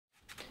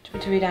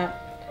To read out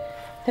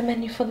the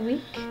menu for the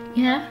week?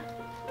 Yeah.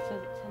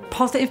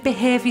 Positive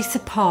behaviour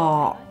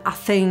support, I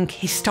think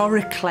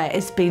historically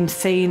has been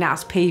seen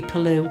as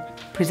people who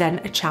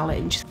present a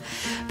challenge.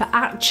 But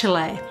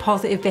actually,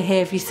 positive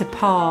behaviour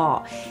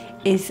support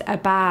is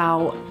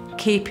about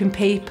keeping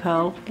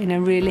people in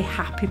a really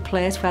happy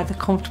place where they're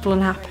comfortable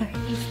and happy.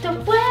 It's the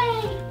way!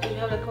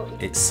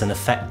 It's an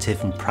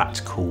effective and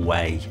practical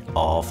way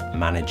of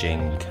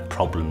managing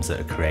problems that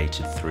are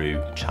created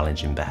through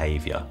challenging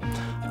behaviour.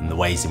 And the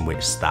ways in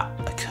which that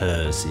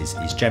occurs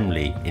is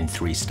generally in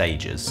 3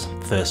 stages.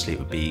 Firstly, it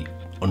would be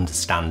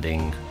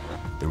understanding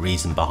the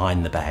reason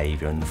behind the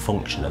behaviour and the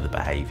function of the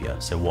behaviour.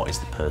 So what is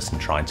the person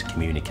trying to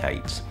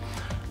communicate?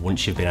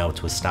 Once you've been able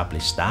to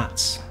establish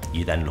that,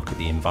 you then look at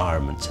the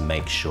environment to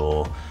make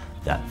sure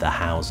that the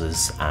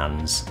houses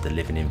and the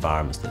living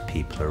environments that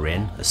people are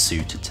in are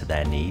suited to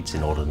their needs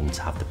in order for them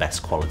to have the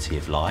best quality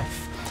of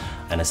life.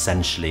 And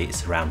essentially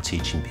it's around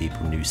teaching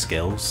people new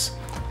skills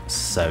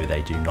so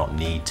they do not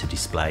need to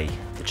display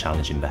the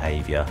challenging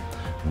behaviour,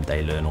 and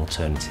they learn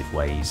alternative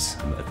ways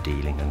of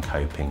dealing and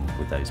coping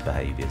with those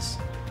behaviours.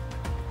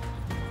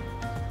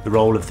 The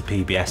role of the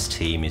PBS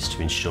team is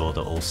to ensure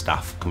that all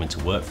staff coming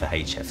to work for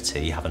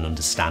HFT have an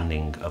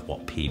understanding of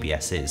what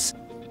PBS is.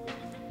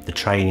 The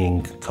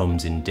training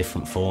comes in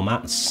different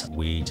formats.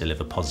 We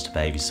deliver positive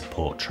behaviour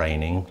support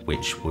training,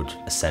 which would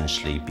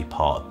essentially be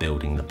part of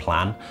building the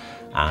plan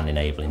and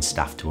enabling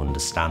staff to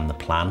understand the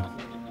plan.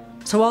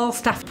 So all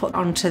staff put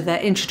onto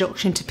the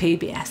introduction to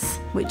PBS,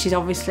 which is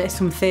obviously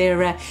some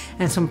theory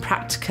and some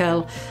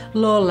practical,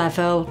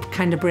 low-level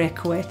kind of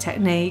breakaway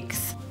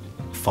techniques.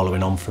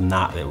 Following on from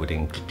that, it would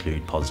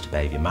include positive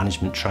behaviour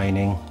management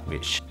training,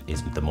 which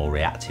is the more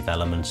reactive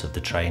element of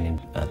the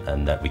training,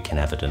 and that we can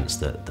evidence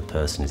that the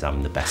person is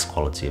having the best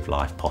quality of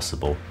life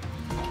possible.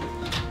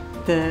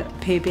 The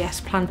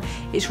PBS plan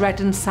is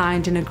read and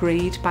signed and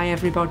agreed by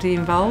everybody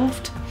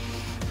involved.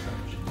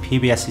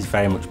 PBS is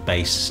very much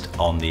based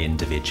on the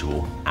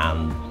individual,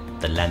 and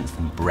the length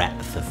and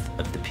breadth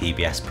of the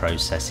PBS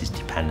process is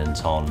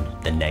dependent on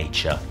the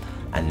nature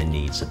and the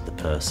needs of the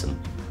person.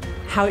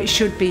 How it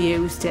should be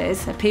used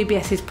is a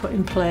PBS is put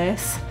in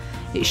place,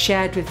 it's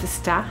shared with the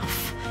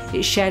staff,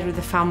 it's shared with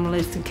the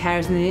families and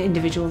carers and the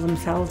individuals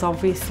themselves,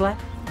 obviously.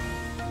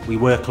 We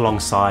work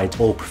alongside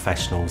all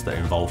professionals that are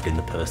involved in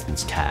the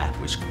person's care,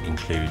 which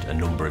include a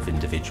number of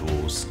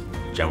individuals: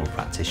 general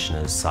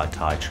practitioners,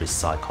 psychiatrists,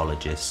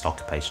 psychologists,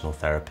 occupational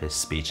therapists,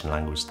 speech and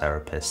language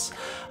therapists,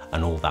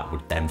 and all that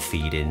would then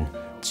feed in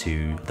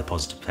to the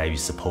positive behaviour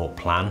support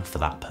plan for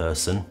that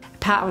person.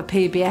 Part of a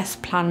PBS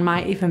plan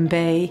might even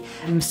be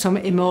some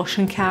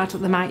emotion cards that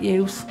they might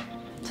use.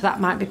 So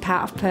that might be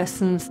part of a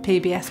person's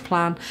PBS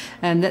plan,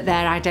 that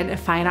they're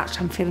identifying,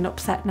 actually I'm feeling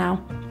upset now.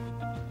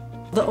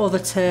 The other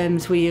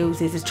terms we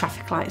use is a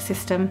traffic light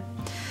system,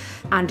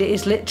 and it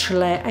is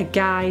literally a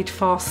guide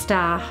for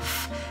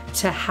staff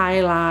to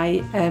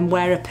highlight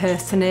where a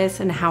person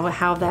is and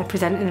how they're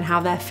presenting and how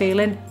they're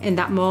feeling in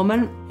that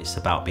moment. It's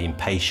about being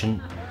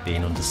patient,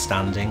 being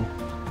understanding,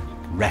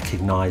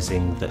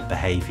 recognising that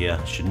behaviour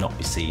should not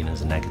be seen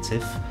as a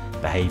negative.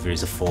 Behaviour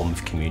is a form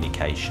of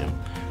communication.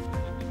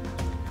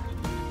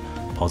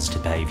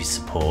 Positive behaviour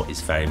support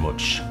is very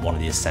much one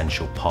of the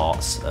essential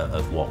parts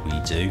of what we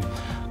do.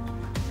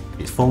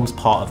 It forms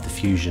part of the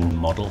fusion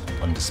model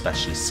under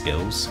specialist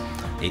skills.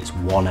 It's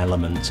one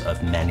element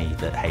of many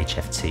that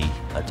HFT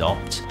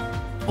adopt.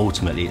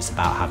 Ultimately, it's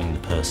about having the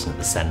person at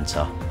the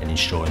centre and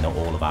ensuring that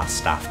all of our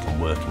staff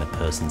can work in a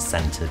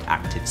person-centred,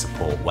 active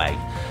support way,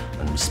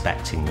 and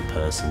respecting the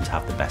person to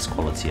have the best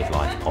quality of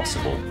life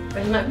possible.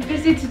 But you might be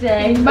busy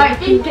today. You might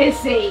be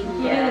busy.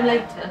 Yeah.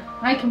 Later.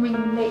 I can ring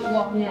you later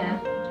on. Yeah.